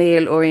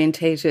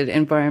 male-orientated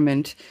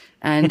environment.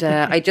 And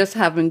I just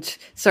haven't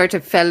sort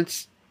of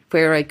felt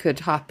where I could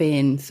hop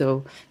in.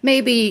 So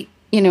maybe,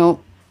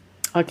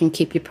 I can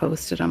keep you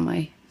posted on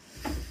my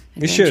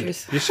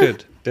adventures. You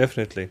should,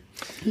 definitely.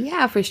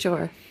 Yeah, for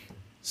sure.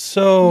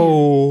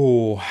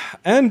 So,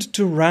 and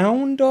to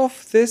round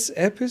off this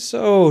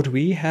episode,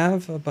 we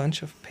have a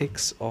bunch of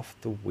picks of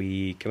the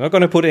week. I'm not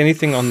going to put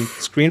anything on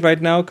screen right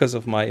now because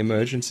of my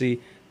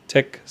emergency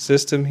tech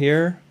system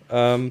here,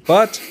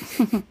 but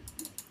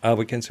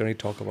we can certainly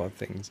talk about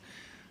things.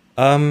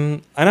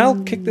 And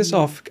I'll kick this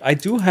off. I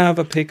do have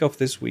a pick of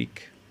this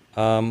week,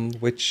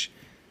 which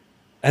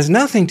has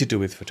nothing to do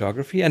with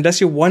photography,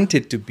 unless you want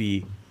it to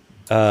be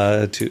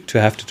to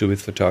have to do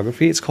with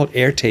photography. It's called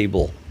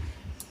Airtable.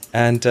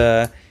 And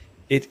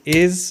it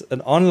is an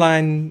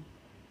online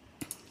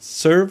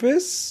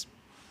service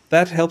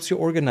that helps you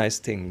organize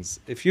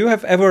things. If you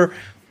have ever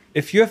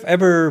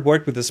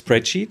worked with a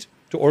spreadsheet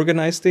to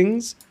organize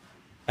things,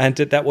 and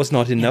that was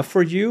not enough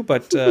for you,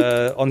 but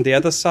on the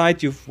other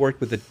side, you've worked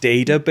with a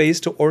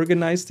database to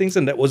organize things,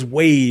 and that was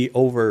way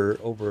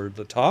over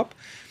the top.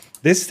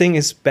 This thing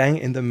is bang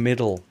in the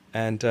middle,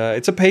 and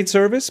it's a paid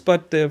service,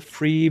 but the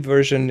free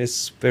version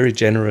is very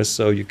generous,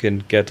 so you can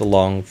get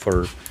along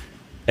forever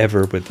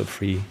with the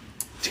free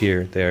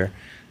tier there.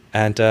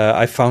 And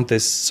I found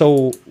this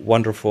so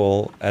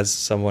wonderful as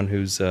someone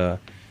who's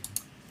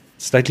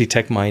slightly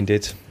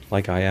tech-minded,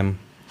 like I am.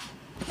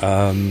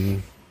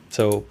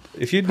 So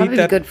if you probably need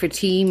that, good for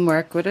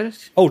teamwork, would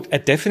it? Oh,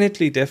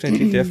 definitely. I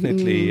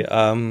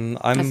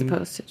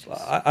suppose it is.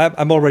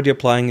 I'm already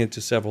applying it to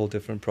several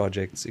different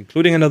projects,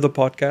 including another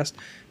podcast,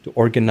 to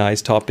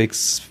organize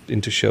topics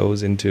into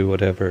shows, into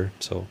whatever.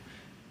 So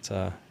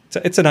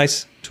it's a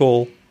nice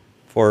tool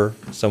for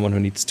someone who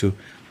needs to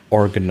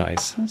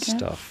organize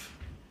stuff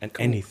and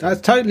anything.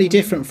 That's totally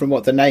different from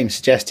what the name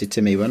suggested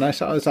to me. When I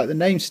was like, the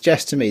name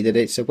suggests to me that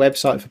it's a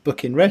website for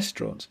booking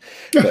restaurants.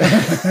 No,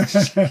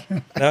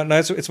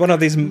 it's one of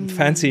these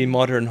fancy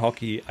modern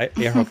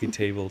air hockey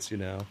tables, you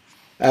know.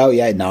 Oh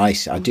yeah,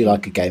 nice. I do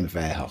like a game of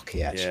air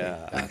hockey, actually.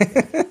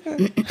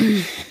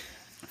 Yeah.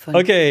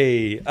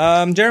 Okay,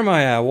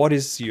 Jeremiah, what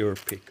is your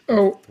pick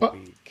of the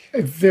week?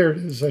 There it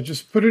is. I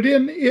just put it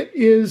in. It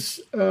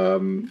is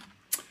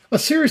a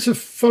series of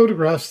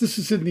photographs. This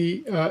is in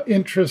the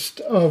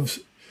interest of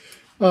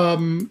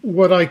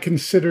what I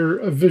consider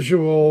a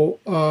visual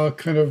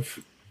kind of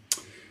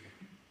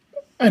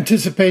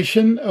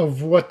anticipation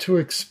of what to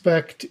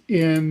expect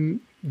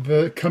in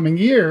the coming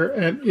year.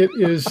 And it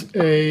is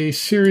a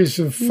series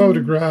of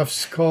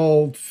photographs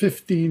called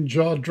 15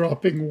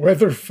 Jaw-Dropping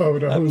Weather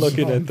Photos. I'm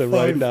looking at them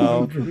right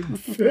now.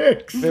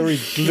 Fix. Very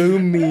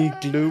gloomy,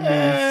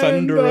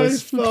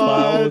 thunderous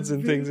clouds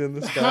and things in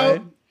the sky.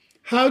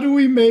 How do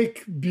we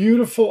make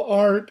beautiful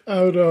art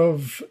out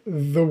of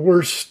the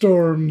worst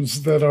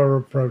storms that are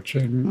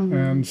approaching? Mm-hmm.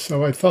 And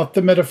so I thought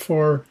the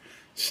metaphor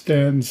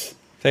stands.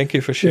 Thank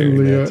you for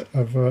sharing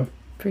that.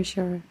 For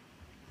sure.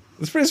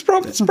 It's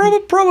probably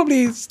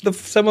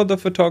some of the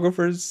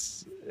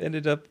photographers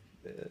ended up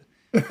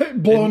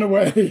blown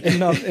away.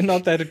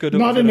 Not that good.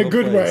 Not in a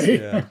good place.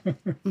 way.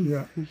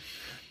 Yeah.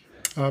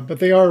 But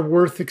they are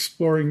worth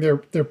exploring. They're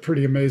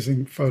pretty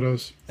amazing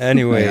photos.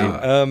 Anyway,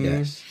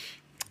 yes.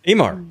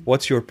 Emer,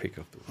 what's your pick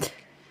of the week?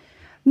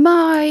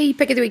 My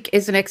pick of the week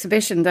is an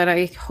exhibition that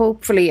I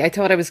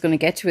thought I was going to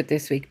get to it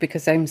this week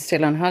because I'm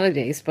still on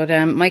holidays. But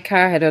my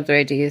car had other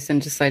ideas and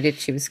decided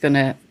she was going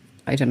to,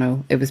 I don't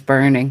know, it was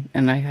burning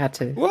and I had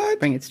to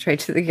bring it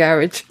straight to the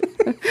garage.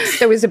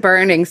 There was a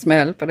burning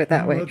smell, put it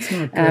that way.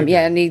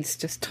 Yeah, it needs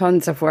just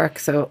tons of work.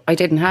 So I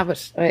didn't have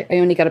it. I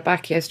only got it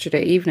back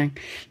yesterday evening.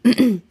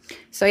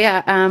 So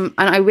yeah, and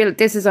I will.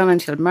 This is on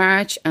until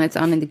March, and it's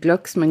on in the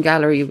Glucksman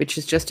Gallery, which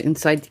is just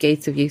inside the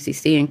gates of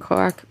UCC in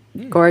Cork.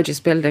 Gorgeous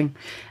building,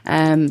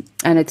 and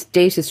it's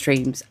data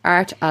streams,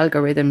 art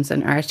algorithms,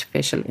 and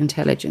artificial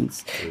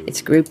intelligence.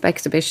 It's a group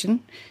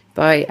exhibition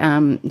by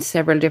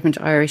several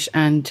different Irish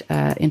and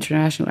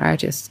international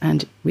artists,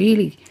 and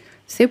really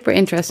super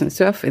interesting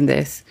stuff in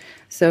this.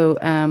 So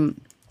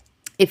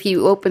if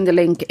you open the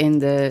link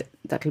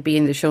that'll be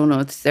in the show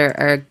notes, there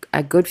are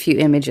a good few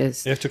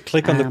images. You have to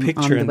click on the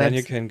picture and then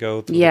you can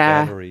go to the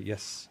gallery.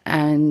 Yes.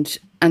 And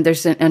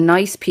there's a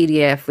nice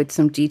PDF with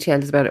some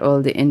details about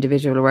all the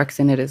individual works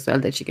in it as well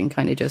that you can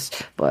kind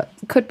of but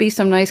could be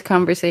some nice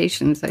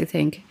conversations, I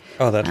think.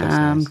 Oh, that looks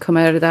nice. Come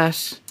out of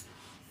that.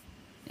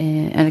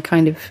 And it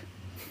kind of,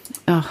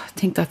 I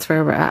think that's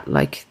where we're at.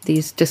 Like,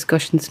 these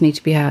discussions need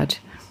to be had,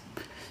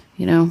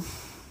 you know.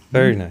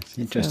 Very nice.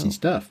 Interesting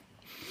stuff.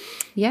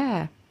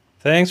 Yeah.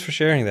 Thanks for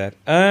sharing that.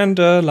 And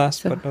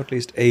last but not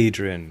least,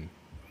 Adrian.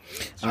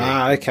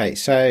 Okay.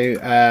 So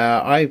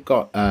I've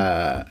got,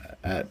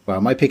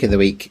 my pick of the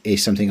week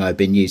is something I've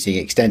been using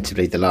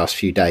extensively the last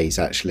few days,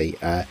 actually.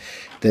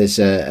 There's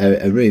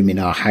a room in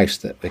our house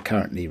that we're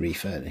currently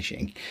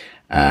refurnishing.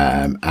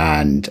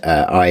 And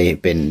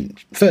I've been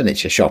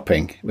furniture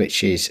shopping,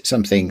 which is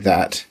something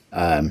that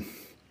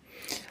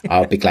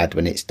I'll be glad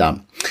when it's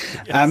done.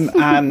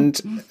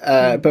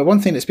 But one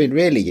thing that's been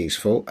really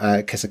useful,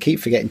 because I keep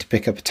forgetting to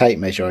pick up a tape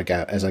measure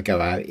as I go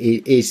out,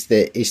 is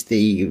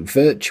the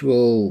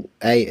virtual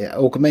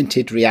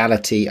augmented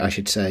reality,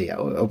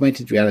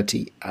 augmented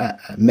reality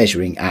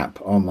measuring app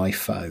on my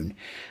phone.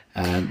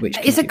 Which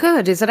Is it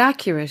good? Is it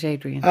accurate,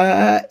 Adrian?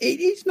 It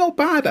is not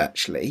bad,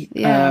 actually.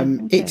 Yeah,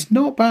 okay. It's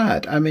not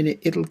bad. I mean,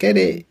 it'll get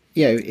it.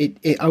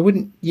 I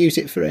wouldn't use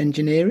it for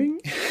engineering,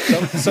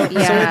 So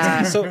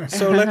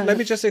let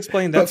me just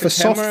explain. but That's for a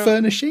camera, soft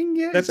furnishing,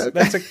 yeah.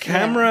 That's a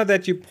camera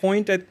that you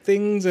point at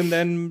things, and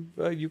then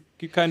you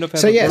kind of have.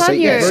 So, yeah, It's so, on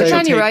your, yeah, so- it's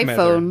on your Take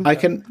measure. iPhone. I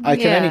can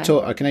Yeah.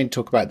 only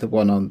talk about the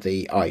one on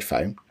the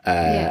iPhone.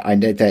 Yeah. I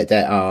know that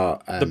there are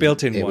The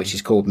built-in one. which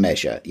is called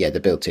Measure. Yeah, the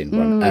built-in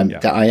one.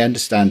 That I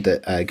understand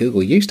that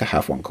Google used to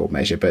have one called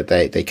Measure, but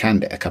they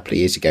canned it a couple of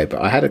years ago.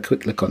 But I had a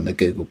quick look on the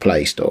Google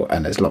Play Store,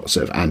 and there's lots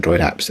of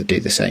Android apps that do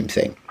the same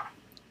thing.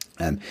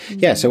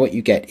 So what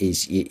you get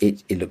is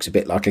it looks a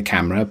bit like a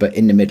camera, but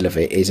in the middle of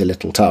it is a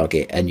little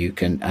target, and you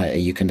can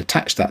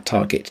attach that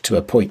target to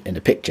a point in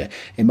a picture.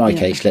 In my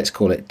case, let's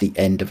call it the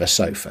end of a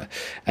sofa,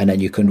 and then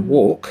you can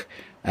walk.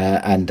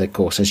 And of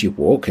course, as you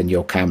walk and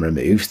your camera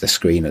moves,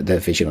 the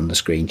vision on the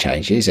screen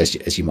changes,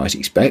 as you might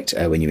expect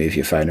when you move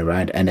your phone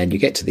around. And then you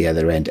get to the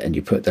other end, and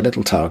you put the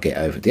little target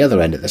over the other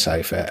end of the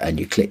sofa, and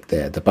you click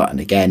the button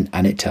again,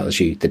 and it tells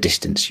you the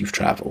distance you've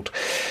travelled,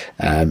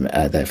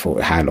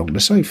 therefore how long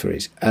the sofa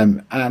is.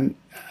 And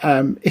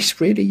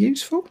it's really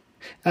useful.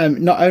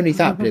 Not only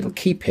that, but it'll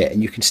keep it,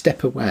 and you can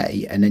step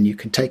away, and then you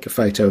can take a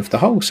photo of the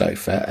whole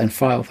sofa and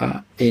file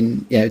that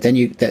in.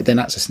 Then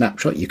that's a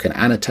snapshot. You can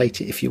annotate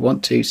it if you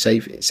want to,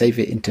 save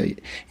it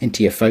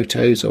into your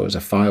photos or as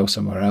a file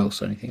somewhere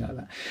else or anything like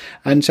that.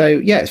 And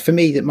so, for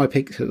me, that my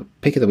pick of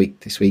the week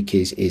this week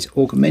is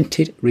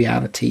augmented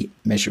reality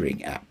measuring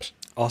apps.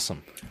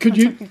 Awesome. Can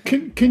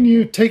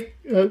you take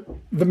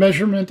the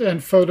measurement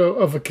and photo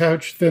of a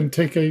couch, then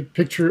take a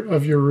picture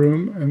of your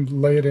room and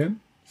lay it in?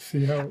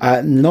 See how?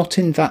 Not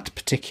in that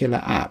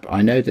particular app.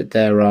 I know that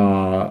there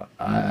are,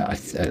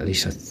 at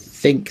least I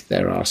think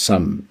there are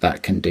some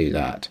that can do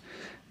that.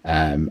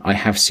 I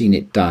have seen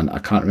it done. I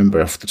can't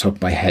remember off the top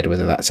of my head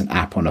whether that's an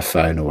app on a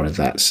phone or whether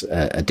that's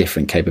a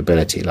different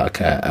capability, like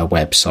a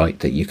website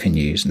that you can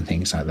use and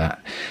things like that.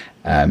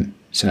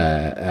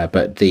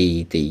 But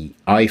the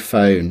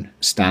iPhone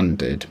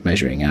standard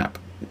measuring app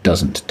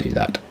doesn't do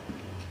that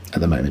at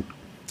the moment.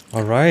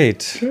 All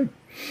right. Sure.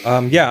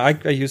 I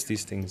use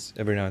these things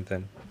every now and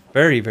then.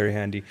 Very, very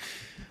handy.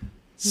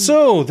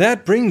 So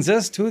that brings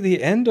us to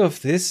the end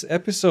of this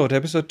episode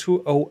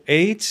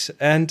 208.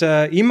 And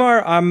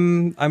Emer,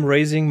 I'm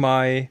raising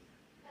my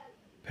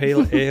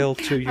pale ale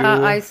to you.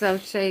 I shall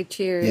say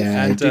cheers.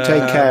 Yeah, And, do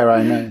take care,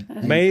 I know.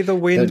 May the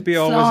wind be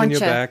always in your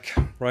Sláinte. back,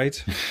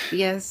 right?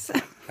 Yes.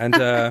 And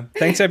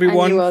thanks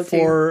everyone And you all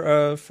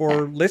too.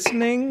 for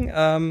listening.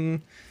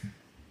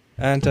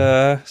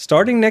 And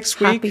starting next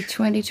week. Happy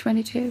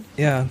 2022.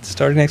 Yeah,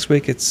 starting next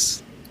week,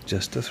 it's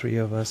just the three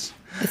of us.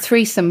 A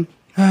threesome.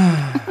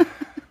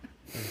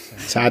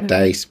 Sad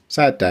days.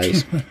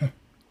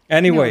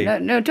 Anyway,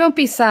 No, don't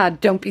be sad.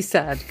 Don't be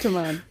sad. Come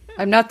on.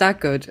 I'm not that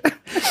good.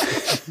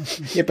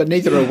 Yeah, but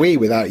neither are we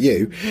without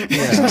you.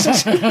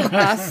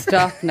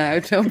 Stop now.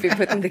 Don't be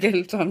putting the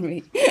guilt on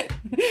me.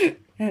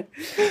 Look,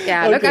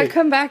 Okay. I'll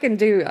come back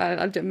and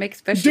I'll make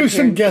special Do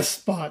some appearances. guest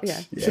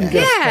spots. Yeah. Some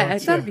guest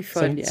spots. That'd be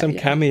fun. some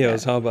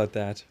cameos. How about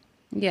that?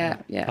 Yeah.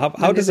 How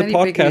When does a there's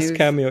any big podcast news.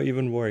 cameo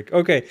even work?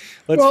 Okay,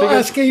 let's Well, figure.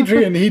 ask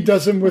Adrian. He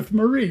does them with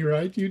Marie,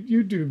 right?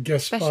 You do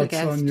guest Special spots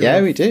guest. on your.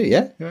 Yeah, we do.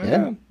 Yeah.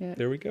 Yeah,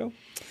 there we go.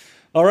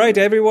 All right,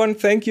 everyone.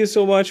 Thank you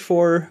so much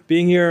for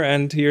being here,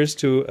 and here's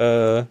to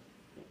a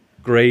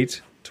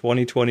great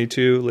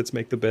 2022. Let's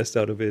make the best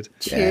out of it.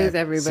 Cheers, Yeah.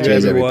 everybody.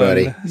 Cheers, Everyone.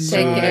 everybody.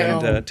 Take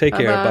care. And take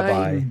care.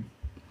 Bye-bye.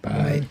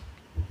 Bye-bye. Bye.